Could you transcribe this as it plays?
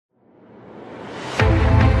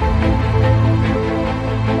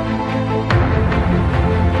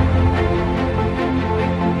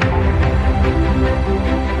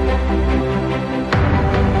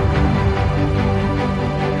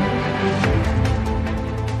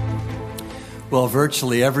Well,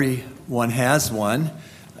 virtually everyone has one.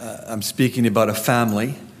 I'm speaking about a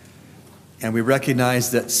family. And we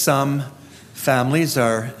recognize that some families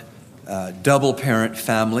are double-parent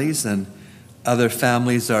families and other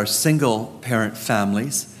families are single-parent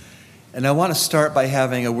families. And I want to start by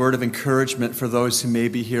having a word of encouragement for those who may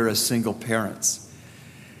be here as single parents.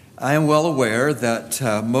 I am well aware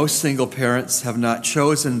that most single parents have not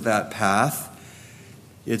chosen that path.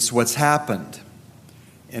 It's what's happened,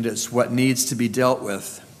 and it's what needs to be dealt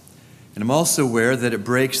with. And I'm also aware that it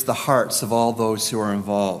breaks the hearts of all those who are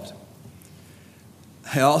involved.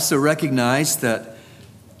 I also recognize that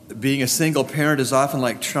being a single parent is often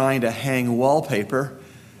like trying to hang wallpaper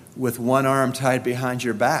with one arm tied behind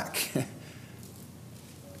your back.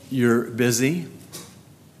 You're busy.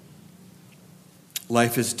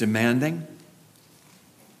 Life is demanding.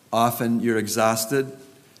 Often you're exhausted,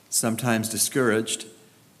 sometimes discouraged,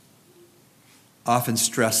 often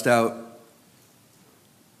stressed out,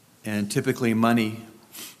 and typically money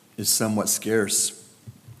is somewhat scarce.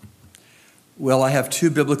 Well, I have two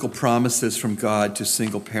biblical promises from God to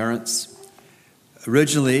single parents.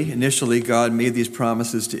 Initially, God made these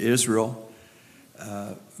promises to Israel,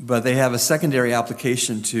 but they have a secondary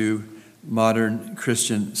application to modern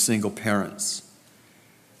Christian single parents.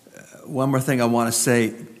 One more thing I want to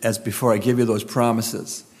say before I give you those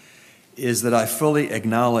promises is that I fully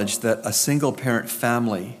acknowledge that a single-parent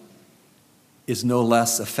family is no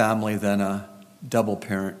less a family than a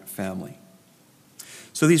double-parent family.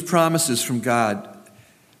 So these promises from God,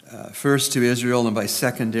 first to Israel and by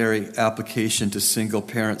secondary application to single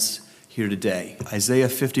parents here today. Isaiah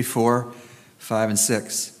 54, 5 and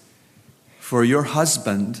 6. For your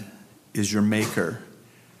husband is your maker,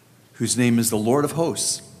 whose name is the Lord of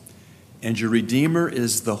hosts, and your Redeemer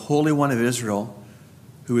is the Holy One of Israel,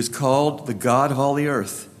 who is called the God of all the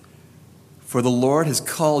earth. For the Lord has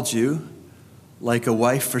called you like a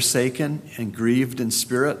wife forsaken and grieved in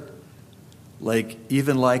spirit,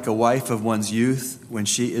 even like a wife of one's youth when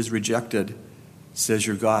she is rejected, says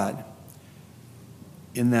your God.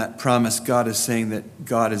 In that promise, God is saying that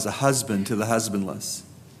God is a husband to the husbandless.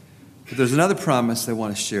 But there's another promise I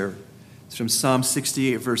want to share. It's from Psalm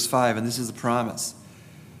 68, verse 5, and this is the promise.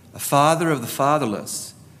 A father of the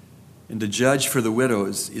fatherless and a judge for the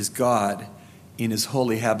widows is God in his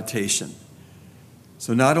holy habitation.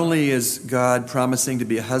 So not only is God promising to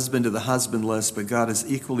be a husband to the husbandless, but God is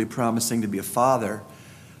equally promising to be a father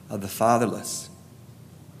of the fatherless.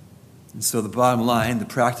 And so the bottom line, the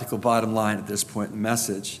practical bottom line at this point in the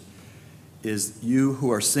message is you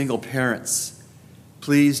who are single parents,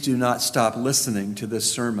 please do not stop listening to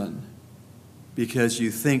this sermon because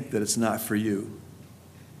you think that it's not for you.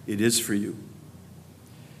 It is for you.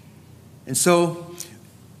 And so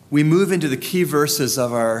we move into the key verses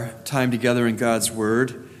of our time together in God's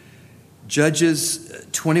Word. Judges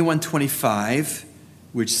 21:25,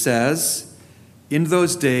 which says, in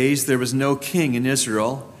those days there was no king in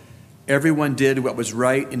Israel. Everyone did what was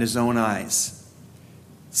right in his own eyes.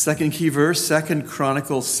 Second key verse, 2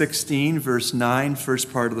 Chronicles 16, verse 9,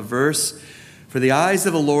 first part of the verse. For the eyes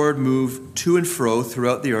of the Lord move to and fro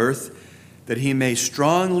throughout the earth, that he may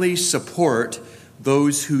strongly support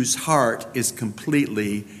those whose heart is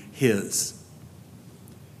completely his.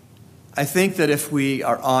 I think that if we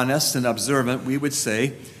are honest and observant, we would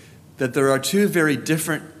say that there are two very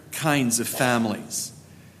different kinds of families.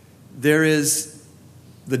 There is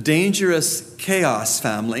the dangerous chaos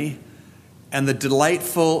family and the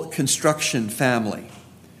delightful construction family.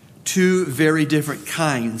 Two very different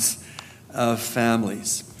kinds of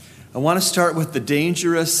families. I want to start with the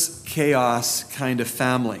dangerous chaos kind of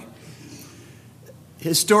family.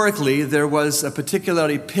 Historically, there was a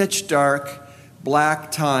particularly pitch-dark,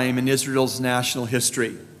 black time in Israel's national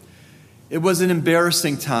history. It was an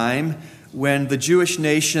embarrassing time when the Jewish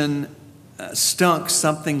nation stunk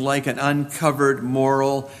something like an uncovered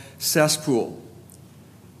moral cesspool.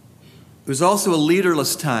 It was also a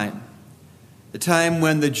leaderless time, a time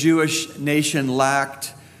when the Jewish nation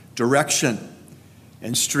lacked direction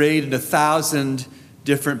and strayed in 1,000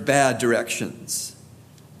 different bad directions.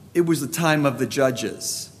 It was the time of the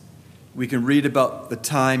Judges. We can read about the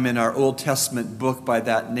time in our Old Testament book by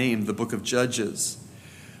that name, the book of Judges.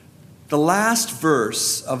 The last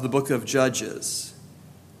verse of the book of Judges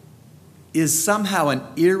is somehow an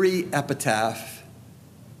eerie epitaph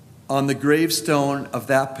on the gravestone of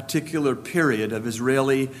that particular period of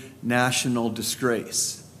Israeli national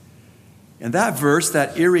disgrace. And that verse,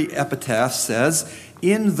 that eerie epitaph says,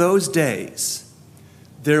 in those days,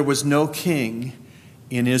 there was no king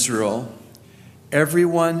in Israel.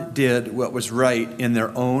 Everyone did what was right in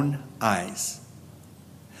their own eyes.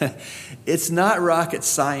 It's not rocket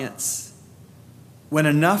science when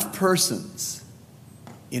enough persons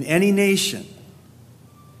in any nation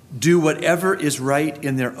do whatever is right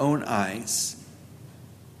in their own eyes,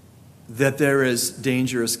 that there is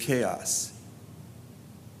dangerous chaos.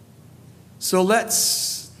 So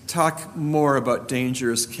let's talk more about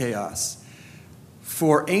dangerous chaos.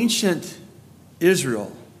 For ancient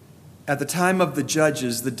Israel, at the time of the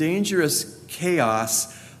judges, the dangerous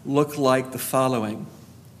chaos looked like the following: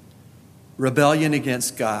 rebellion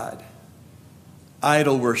against God,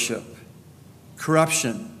 idol worship,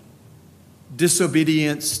 corruption,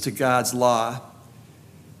 disobedience to God's law,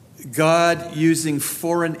 God using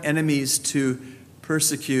foreign enemies to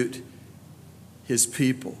persecute his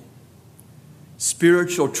people,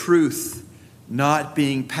 spiritual truth not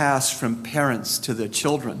being passed from parents to their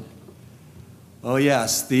children. Oh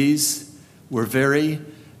yes, these were very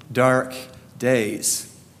dark days.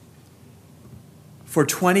 For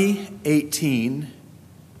 2018,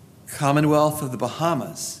 Commonwealth of the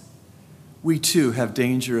Bahamas, we too have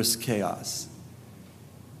dangerous chaos.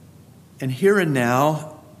 And here and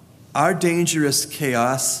now, our dangerous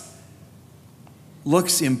chaos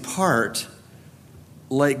looks in part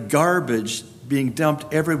like garbage being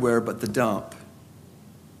dumped everywhere but the dump.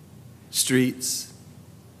 Streets,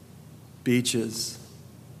 beaches,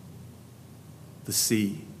 the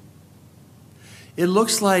sea. It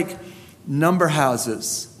looks like number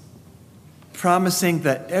houses promising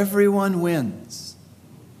that everyone wins,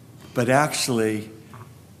 but actually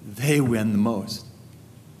they win the most.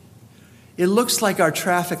 It looks like our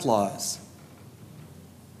traffic laws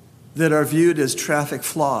that are viewed as traffic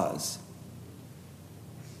flaws.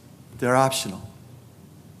 They're optional.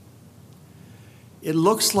 It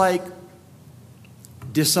looks like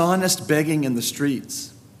dishonest begging in the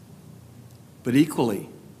streets, but equally,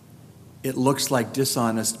 it looks like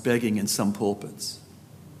dishonest begging in some pulpits.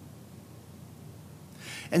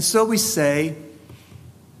 And so we say,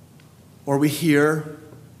 or we hear,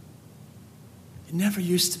 it never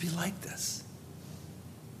used to be like this.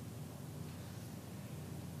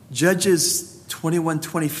 Judges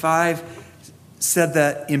 21:25 said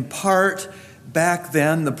that in part back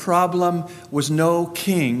then the problem was no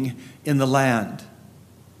king in the land.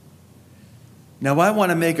 Now I want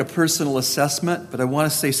to make a personal assessment, but I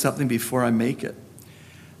want to say something before I make it.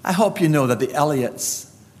 I hope you know that the Elliots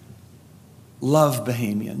love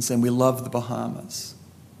Bahamians and we love the Bahamas.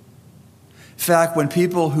 In fact, when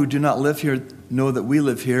people who do not live here know that we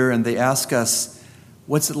live here and they ask us,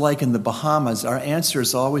 what's it like in the Bahamas? Our answer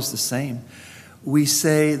is always the same. We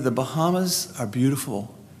say the Bahamas are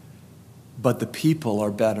beautiful, but the people are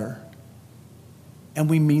better. And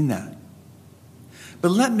we mean that. But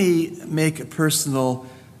let me make a personal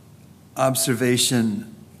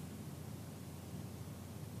observation.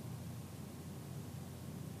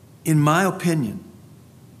 In my opinion,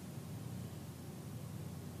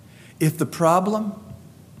 if the problem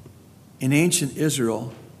in ancient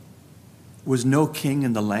Israel was no king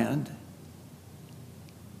in the land,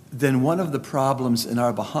 then one of the problems in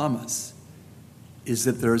our Bahamas is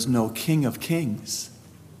that there is no king of kings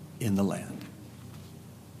in the land.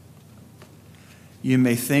 You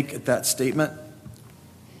may think at that statement,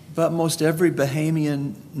 but most every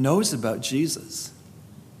Bahamian knows about Jesus.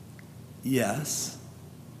 Yes,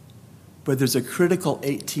 but there's a critical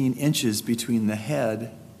 18 inches between the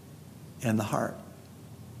head and the heart.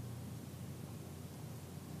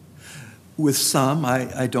 With some,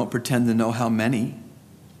 I don't pretend to know how many,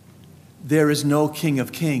 there is no king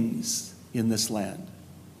of kings in this land.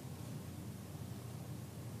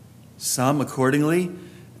 Some, accordingly,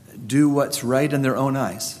 do what's right in their own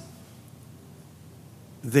eyes.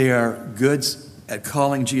 They are good at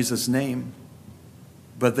calling Jesus' name,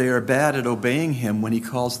 but they are bad at obeying him when he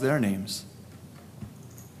calls their names.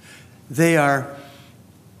 They are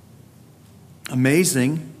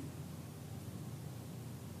amazing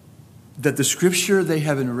that the scripture they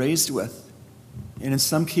have been raised with, and in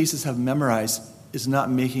some cases have memorized, is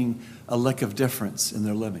not making a lick of difference in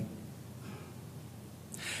their living.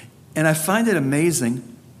 And I find it amazing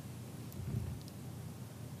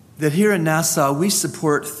that here in Nassau we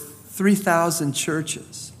support 3,000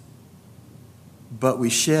 churches, but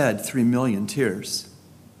we shed 3 million tears.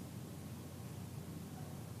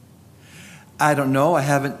 I don't know, I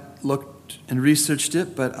haven't looked and researched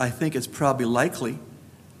it, but I think it's probably likely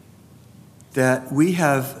that we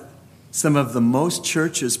have some of the most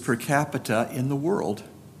churches per capita in the world.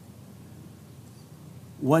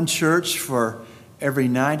 One church for every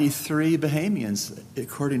 93 Bahamians,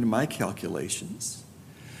 according to my calculations.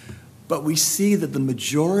 But we see that the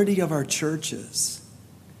majority of our churches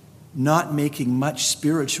not making much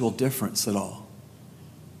spiritual difference at all.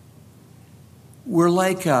 We're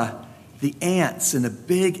like a the ants in a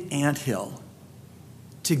big anthill,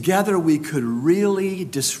 together we could really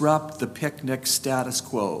disrupt the picnic status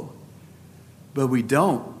quo. But we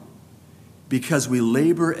don't, because we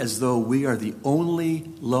labor as though we are the only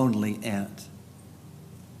lonely ant.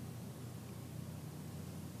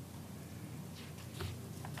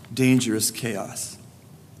 Dangerous chaos.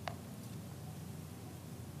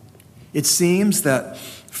 It seems that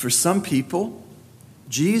for some people,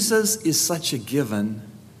 Jesus is such a given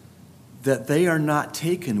that they are not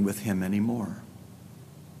taken with him anymore.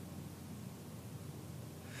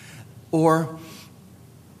 Or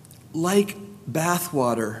like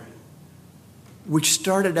bathwater, which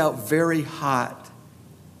started out very hot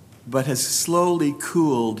but has slowly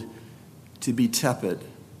cooled to be tepid.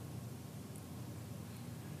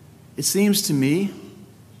 It seems to me,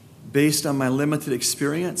 based on my limited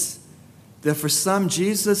experience, that for some,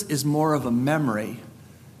 Jesus is more of a memory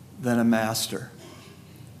than a master.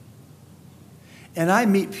 And I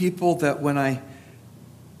meet people that when I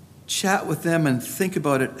chat with them and think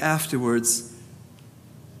about it afterwards,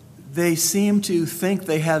 they seem to think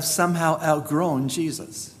they have somehow outgrown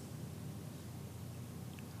Jesus.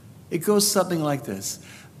 It goes something like this.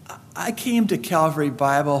 I came to Calvary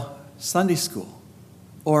Bible Sunday School,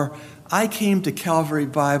 or I came to Calvary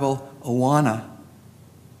Bible Awana.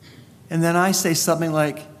 And then I say something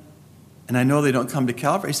like, and I know they don't come to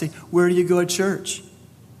Calvary, I say, where do you go to church?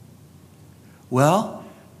 Well,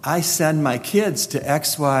 I send my kids to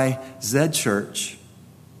XYZ church.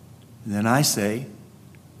 And then I say,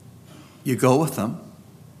 you go with them?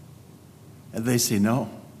 And they say, no.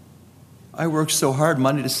 I work so hard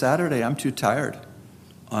Monday to Saturday, I'm too tired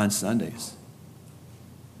on Sundays.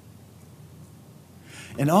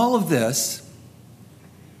 And all of this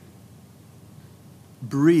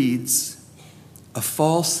breeds a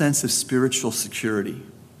false sense of spiritual security.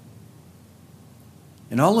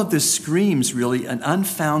 And all of this screams really an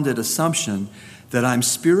unfounded assumption that I'm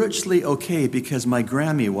spiritually okay because my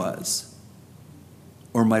Grammy was,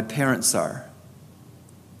 or my parents are.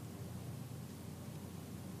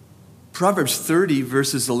 Proverbs 30,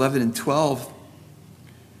 verses 11 and 12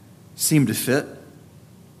 seem to fit.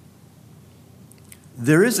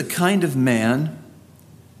 There is a kind of man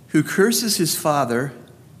who curses his father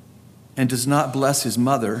and does not bless his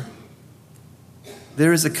mother.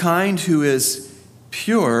 There is a kind who is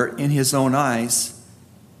pure in his own eyes,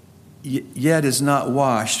 yet is not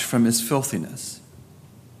washed from his filthiness.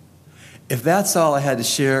 If that's all I had to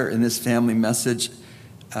share in this family message,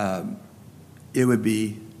 it would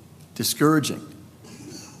be discouraging.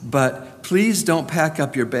 But please don't pack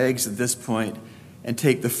up your bags at this point and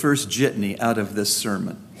take the first jitney out of this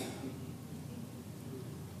sermon.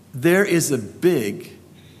 There is a big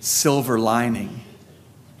silver lining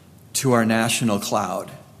to our national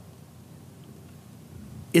cloud.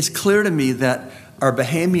 It's clear to me that our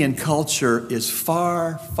Bahamian culture is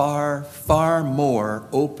far, far, far more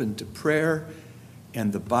open to prayer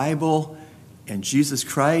and the Bible and Jesus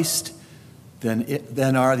Christ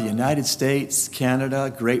than are the United States,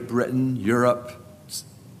 Canada, Great Britain, Europe,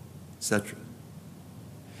 etc.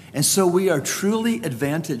 And so we are truly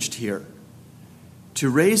advantaged here to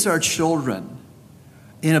raise our children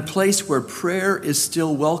in a place where prayer is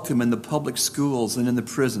still welcome in the public schools and in the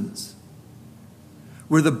prisons,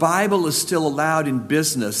 where the Bible is still allowed in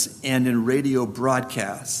business and in radio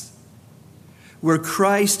broadcasts, where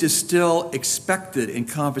Christ is still expected in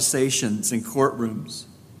conversations and courtrooms.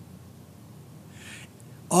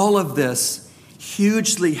 All of this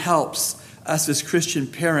hugely helps us as Christian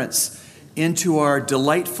parents into our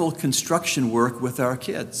delightful construction work with our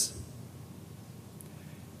kids.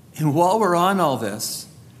 And while we're on all this,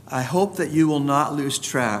 I hope that you will not lose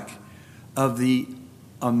track of the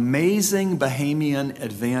amazing Bahamian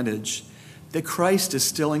advantage that Christ is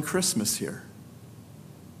still in Christmas here.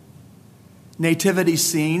 Nativity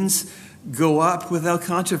scenes go up without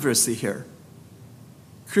controversy here.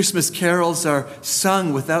 Christmas carols are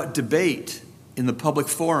sung without debate in the public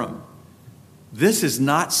forum. This is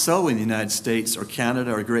not so in the United States or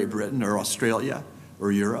Canada or Great Britain or Australia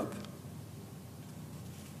or Europe.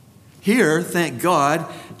 Here, thank God,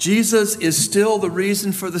 Jesus is still the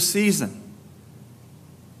reason for the season.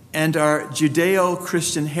 And our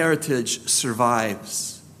Judeo-Christian heritage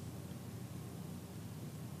survives.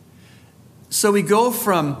 So we go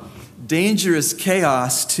from dangerous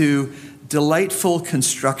chaos to delightful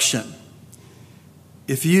construction.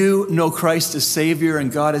 If you know Christ as Savior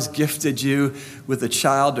and God has gifted you with a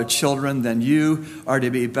child or children, then you are to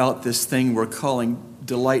be about this thing we're calling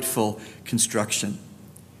delightful construction.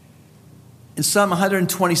 In Psalm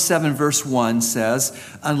 127, verse 1 says,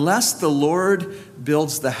 "Unless the Lord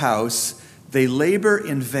builds the house, they labor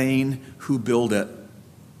in vain who build it.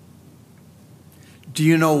 Do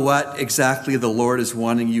you know what exactly the Lord is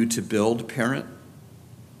wanting you to build, parent?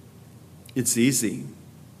 It's easy.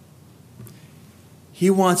 He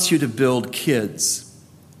wants you to build kids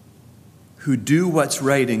who do what's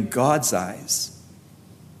right in God's eyes,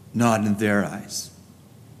 not in their eyes.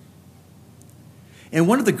 And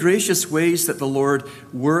one of the gracious ways that the Lord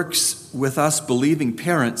works with us believing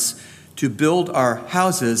parents to build our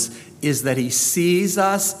houses is that he sees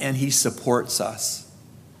us and he supports us.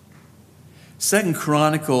 2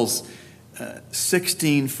 Chronicles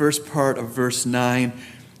 16, first part of verse 9,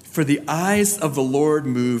 "For the eyes of the Lord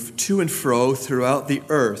move to and fro throughout the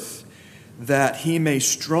earth, that he may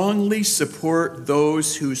strongly support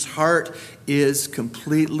those whose heart is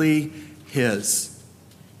completely his."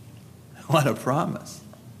 What a promise.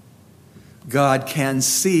 God can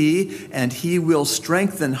see and he will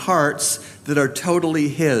strengthen hearts that are totally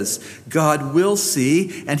his. God will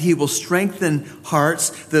see and he will strengthen hearts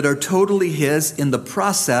that are totally his in the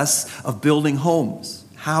process of building homes,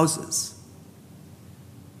 houses.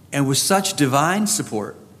 And with such divine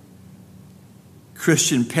support,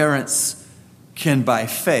 Christian parents can, by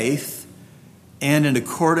faith and in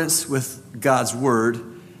accordance with God's word,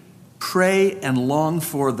 pray and long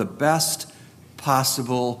for the best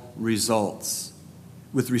possible results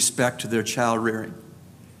with respect to their child rearing.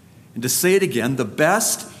 And to say it again, the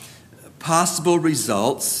best possible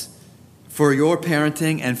results for your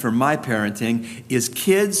parenting and for my parenting is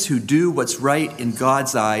kids who do what's right in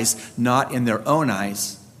God's eyes, not in their own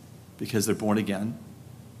eyes, because they're born again,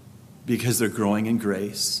 because they're growing in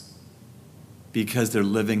grace, because they're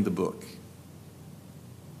living the book.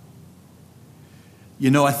 You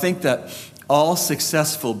know, I think that all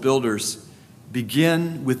successful builders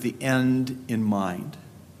begin with the end in mind.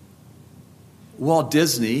 Walt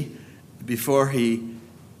Disney, before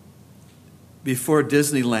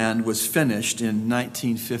Disneyland was finished in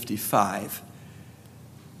 1955,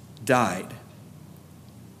 died.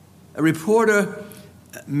 A reporter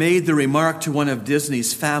made the remark to one of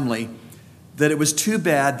Disney's family that it was too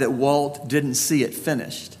bad that Walt didn't see it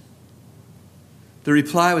finished. The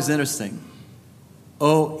reply was interesting.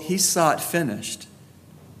 "Oh, he saw it finished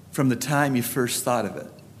from the time he first thought of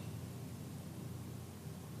it."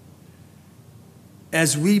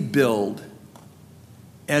 As we build,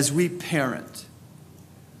 as we parent,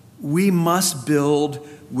 we must build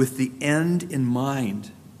with the end in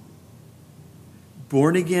mind.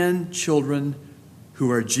 Born-again children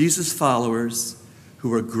who are Jesus followers,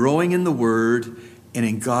 who are growing in the Word and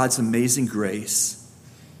in God's amazing grace.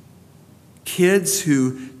 Kids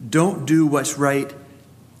who don't do what's right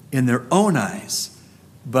in their own eyes,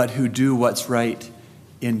 but who do what's right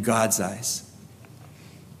in God's eyes.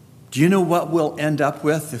 Do you know what we'll end up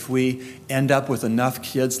with if we end up with enough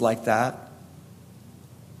kids like that?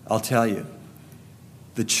 I'll tell you.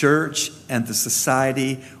 The church and the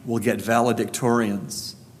society will get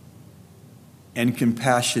valedictorians and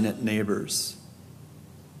compassionate neighbors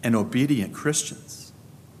and obedient Christians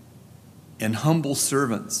and humble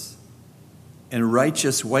servants and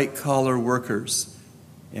righteous white-collar workers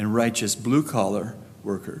and righteous blue-collar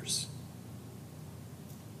workers.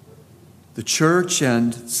 The church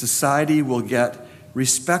and society will get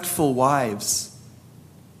respectful wives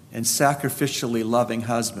and sacrificially loving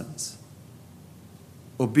husbands,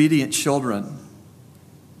 obedient children,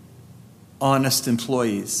 honest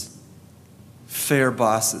employees, fair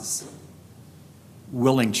bosses,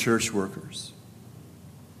 willing church workers,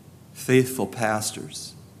 faithful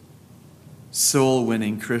pastors,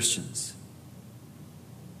 soul-winning Christians,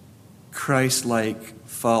 Christ-like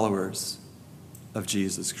followers of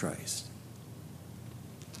Jesus Christ.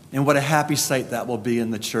 And what a happy sight that will be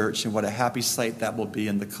in the church, and what a happy sight that will be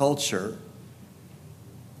in the culture.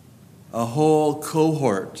 A whole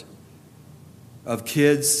cohort of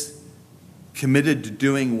kids committed to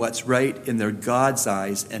doing what's right in their God's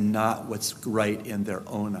eyes and not what's right in their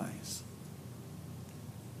own eyes.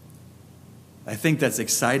 I think that's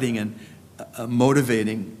exciting and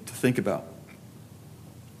motivating to think about.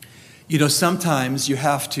 You know, sometimes you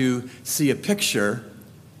have to see a picture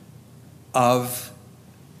of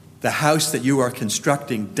the house that you are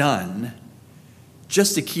constructing done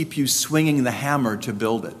just to keep you swinging the hammer to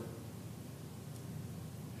build it.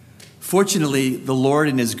 Fortunately, the Lord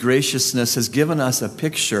in his graciousness has given us a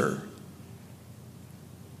picture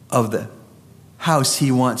of the house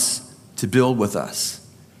he wants to build with us.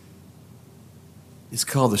 It's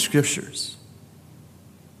called the Scriptures.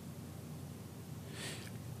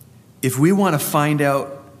 If we want to find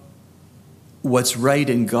out what's right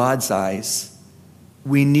in God's eyes,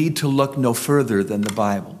 we need to look no further than the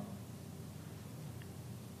Bible.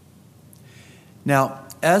 Now,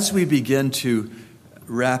 as we begin to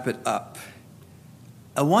wrap it up,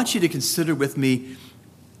 I want you to consider with me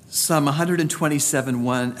Psalm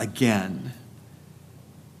 127:1 again.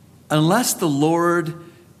 Unless the Lord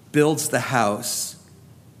builds the house,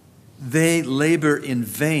 they labor in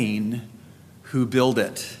vain who build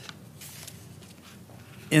it.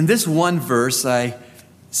 In this one verse, I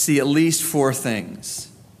see at least four things.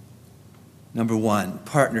 Number one,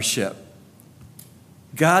 partnership.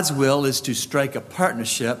 God's will is to strike a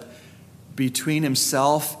partnership between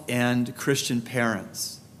himself and Christian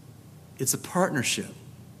parents. It's a partnership.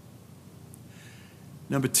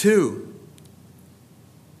 Number two,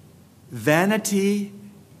 vanity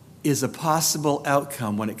is a possible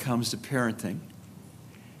outcome when it comes to parenting.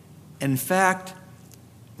 In fact,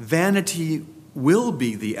 vanity will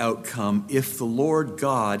be the outcome if the Lord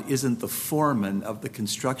God isn't the foreman of the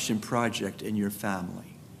construction project in your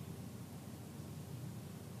family.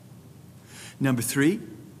 Number three,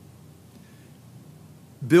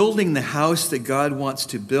 building the house that God wants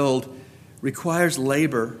to build requires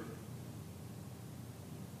labor.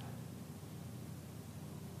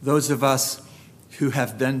 Those of us who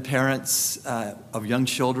have been parents of young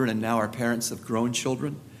children and now are parents of grown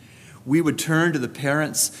children, we would turn to the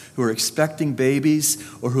parents who are expecting babies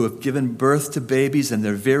or who have given birth to babies and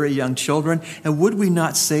they're very young children, and would we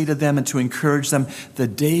not say to them and to encourage them, the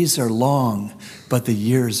days are long, but the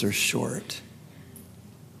years are short.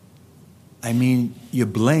 I mean, you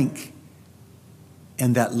blink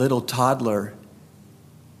and that little toddler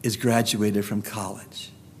is graduated from college.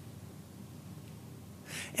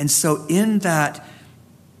 And so in that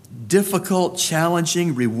difficult,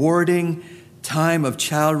 challenging, rewarding time of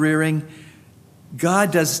child rearing,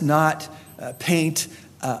 God does not paint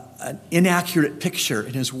an inaccurate picture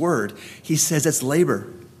in his word. He says it's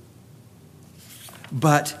labor.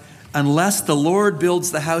 But unless the Lord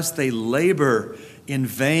builds the house, they labor in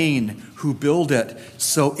vain who build it.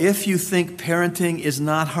 So if you think parenting is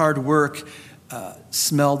not hard work,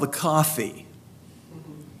 smell the coffee.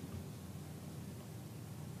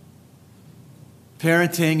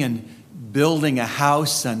 Parenting and building a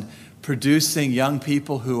house and producing young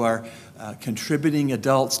people who are contributing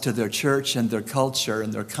adults to their church and their culture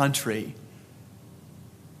and their country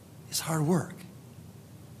is hard work.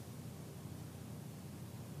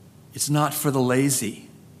 It's not for the lazy.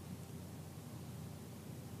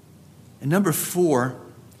 And number 4,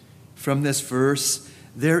 from this verse,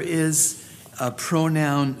 there is a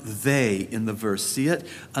pronoun they in the verse. See it?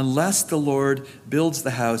 Unless the Lord builds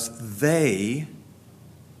the house, they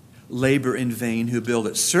labor in vain who build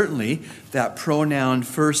it. Certainly, that pronoun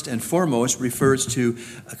first and foremost refers to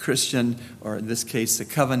a Christian, or in this case, a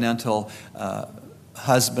covenantal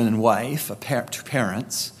husband and wife, two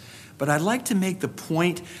parents. But I'd like to make the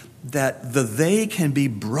point that the they can be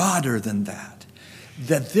broader than that.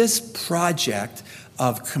 That this project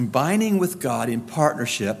of combining with God in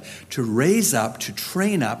partnership to raise up, to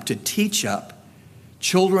train up, to teach up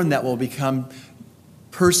children that will become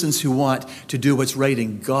persons who want to do what's right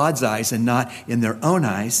in God's eyes and not in their own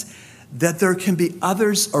eyes, that there can be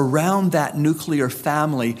others around that nuclear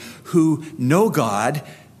family who know God,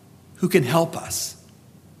 who can help us.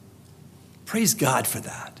 Praise God for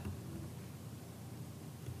that.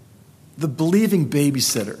 The believing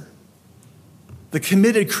babysitter, the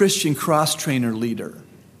committed Christian cross-trainer leader,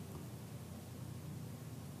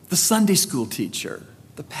 the Sunday school teacher,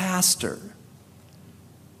 the pastor,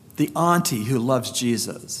 the auntie who loves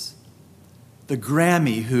Jesus, the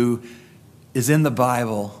Grammy who is in the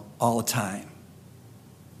Bible all the time.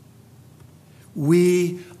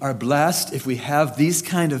 We are blessed if we have these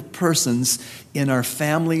kind of persons in our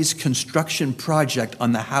family's construction project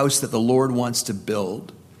on the house that the Lord wants to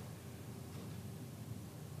build.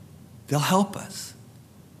 They'll help us.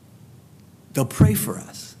 They'll pray for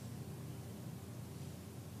us.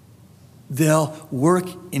 They'll work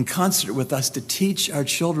in concert with us to teach our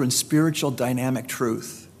children spiritual dynamic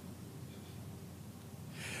truth.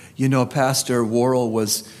 You know, Pastor Worrell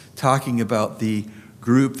was talking about the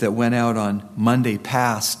group that went out on Monday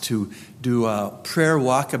past to do a prayer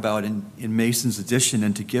walkabout in Mason's Edition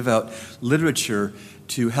and to give out literature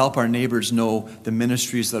to help our neighbors know the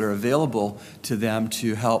ministries that are available to them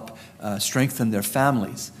to help strengthen their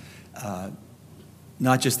families.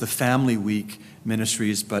 Not just the Family Week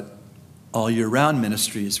ministries, but all year-round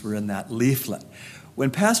ministries were in that leaflet.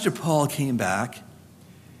 When Pastor Paul came back,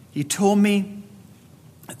 he told me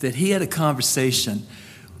that he had a conversation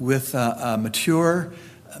with a mature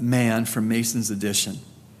man from Mason's Edition.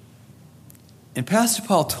 And Pastor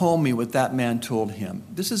Paul told me what that man told him.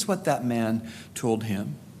 This is what that man told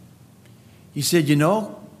him. He said, you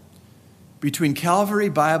know, between Calvary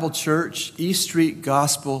Bible Church, East Street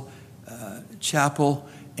Gospel Chapel,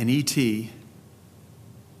 and ET, you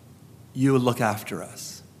would look after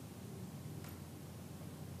us.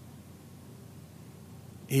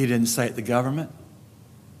 He didn't cite the government.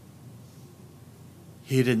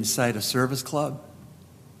 He didn't cite a service club.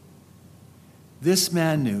 This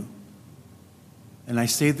man knew, and I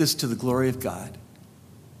say this to the glory of God,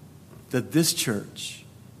 that this church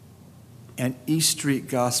and East Street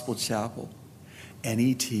Gospel Chapel and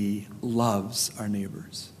ET loves our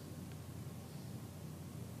neighbors.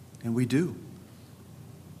 And we do.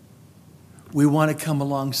 We want to come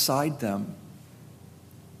alongside them,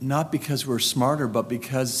 not because we're smarter, but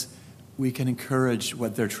because we can encourage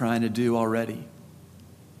what they're trying to do already.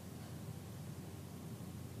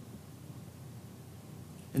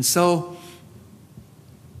 And so,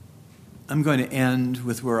 I'm going to end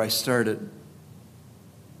with where I started.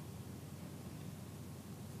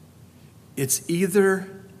 It's either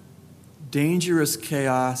dangerous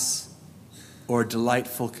chaos or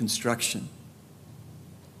delightful construction.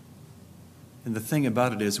 And the thing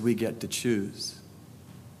about it is we get to choose.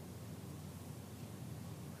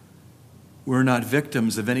 We're not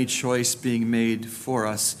victims of any choice being made for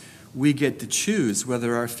us. We get to choose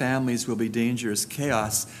whether our families will be dangerous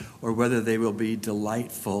chaos or whether they will be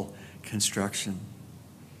delightful construction.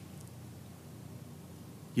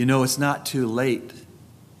 You know, it's not too late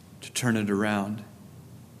to turn it around.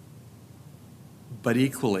 But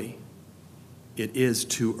equally, it is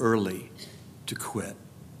too early to quit.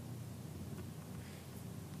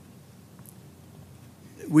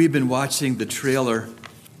 We've been watching the trailer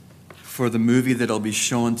for the movie that'll be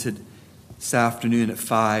shown this afternoon at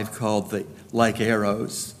 5 called Like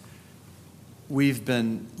Arrows. We've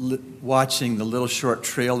been watching the little short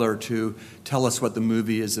trailer to tell us what the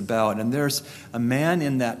movie is about. And there's a man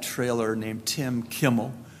in that trailer named Tim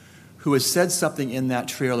Kimmel who has said something in that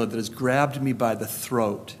trailer that has grabbed me by the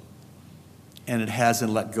throat, and it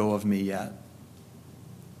hasn't let go of me yet.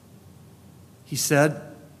 He said,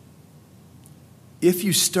 if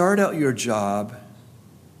you start out your job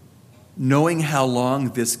knowing how long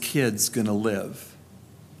this kid's going to live,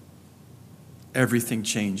 everything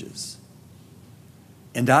changes.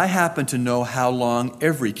 And I happen to know how long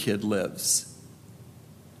every kid lives.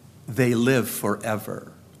 They live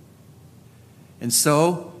forever. And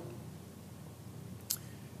so,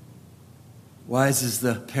 wise is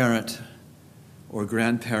the parent or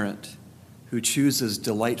grandparent who chooses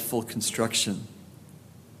delightful construction.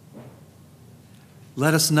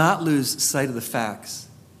 Let us not lose sight of the facts.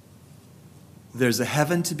 There's a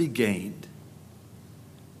heaven to be gained.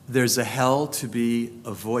 There's a hell to be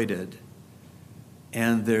avoided.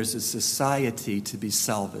 And there's a society to be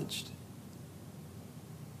salvaged.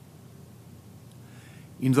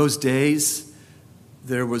 In those days,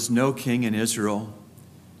 there was no king in Israel.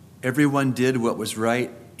 Everyone did what was right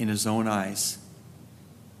in his own eyes.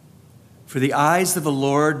 For the eyes of the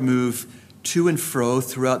Lord move to and fro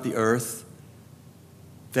throughout the earth,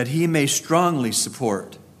 that he may strongly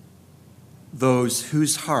support those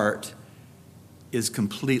whose heart is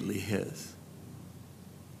completely his.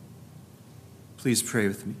 Please pray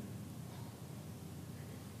with me.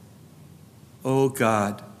 Oh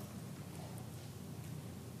God,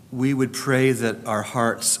 we would pray that our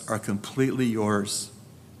hearts are completely yours.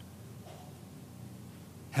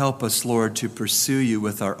 Help us, Lord, to pursue you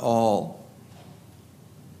with our all.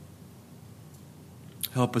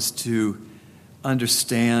 Help us to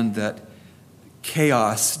understand that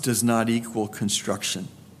chaos does not equal construction.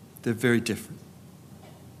 They're very different.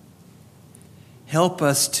 Help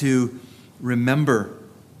us to remember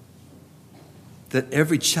that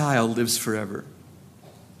every child lives forever.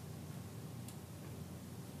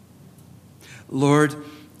 Lord,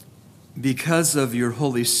 because of your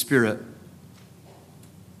Holy Spirit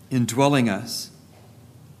indwelling us,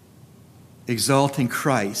 exalting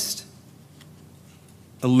Christ,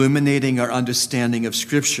 illuminating our understanding of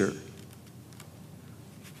Scripture,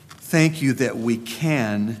 thank you that we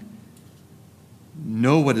can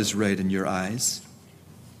know what is right in your eyes.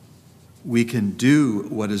 We can do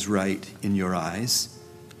what is right in your eyes.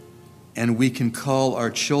 And we can call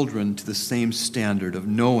our children to the same standard of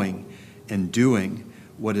knowing and doing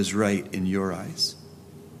what is right in your eyes.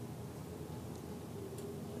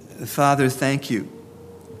 Father, thank you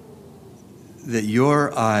that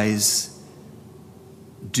your eyes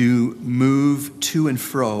do move to and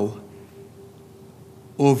fro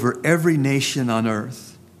over every nation on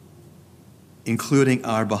earth, including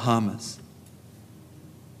our Bahamas.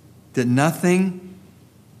 That nothing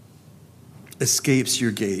escapes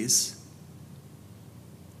your gaze.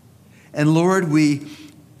 And Lord, we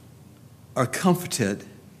are comforted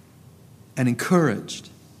and encouraged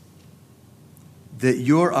that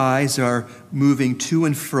your eyes are moving to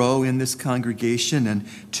and fro in this congregation and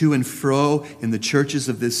to and fro in the churches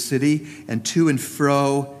of this city and to and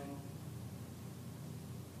fro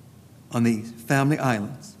on the family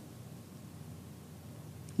islands,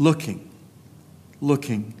 looking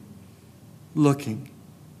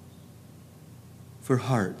for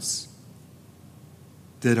hearts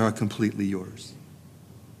that are completely yours.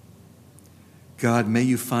 God, may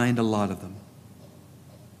you find a lot of them.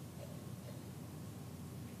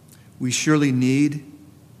 We surely need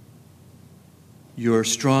your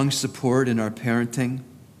strong support in our parenting.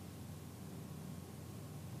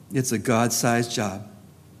 It's a God-sized job.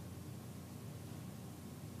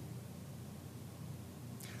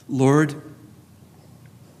 Lord,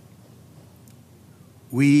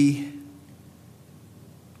 we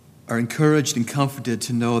are encouraged and comforted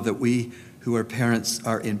to know that we who are parents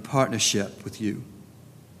are in partnership with you.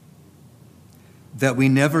 That we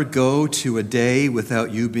never go to a day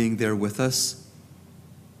without you being there with us.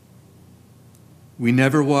 We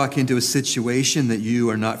never walk into a situation that you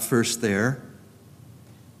are not first there.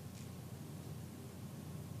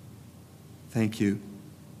 Thank you.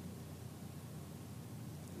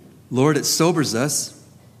 Lord, it sobers us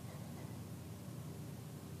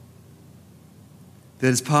that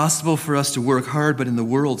it's possible for us to work hard, but in the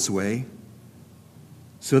world's way,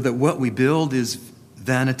 so that what we build is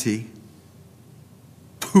vanity.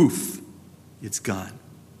 Poof, it's gone.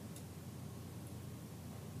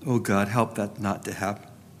 Oh God, help that not to happen.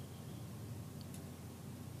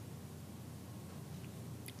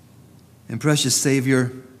 And precious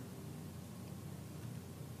Savior,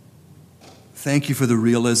 thank you for the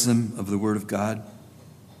realism of the Word of God,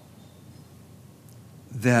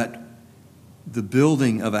 that the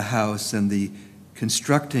building of a house and the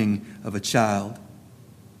constructing of a child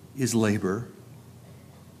is labor.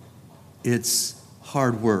 It's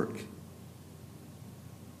hard work.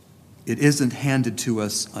 It isn't handed to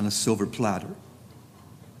us on a silver platter.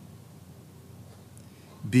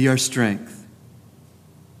 Be our strength.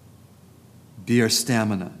 Be our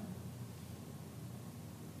stamina.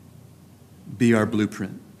 Be our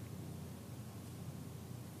blueprint.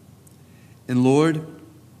 And Lord,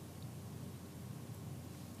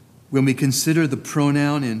 when we consider the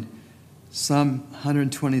pronoun in Psalm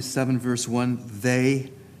 127, verse 1,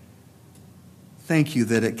 they, thank you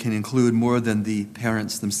that it can include more than the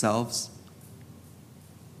parents themselves.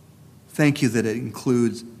 Thank you that it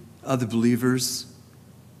includes other believers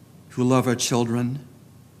who love our children,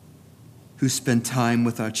 who spend time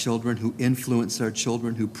with our children, who influence our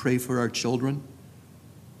children, who pray for our children.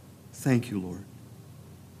 Thank you, Lord.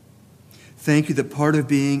 Thank you that part of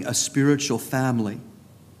being a spiritual family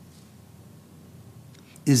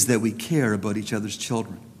is that we care about each other's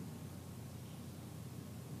children.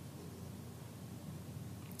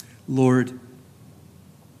 Lord,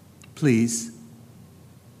 please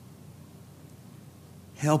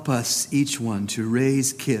help us, each one, to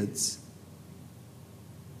raise kids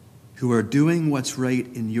who are doing what's right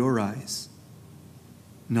in your eyes,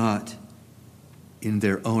 not in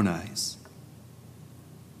their own eyes.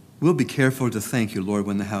 We'll be careful to thank you, Lord,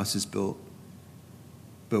 when the house is built,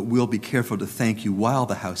 but we'll be careful to thank you while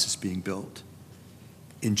the house is being built.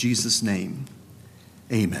 In Jesus' name,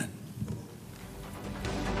 amen.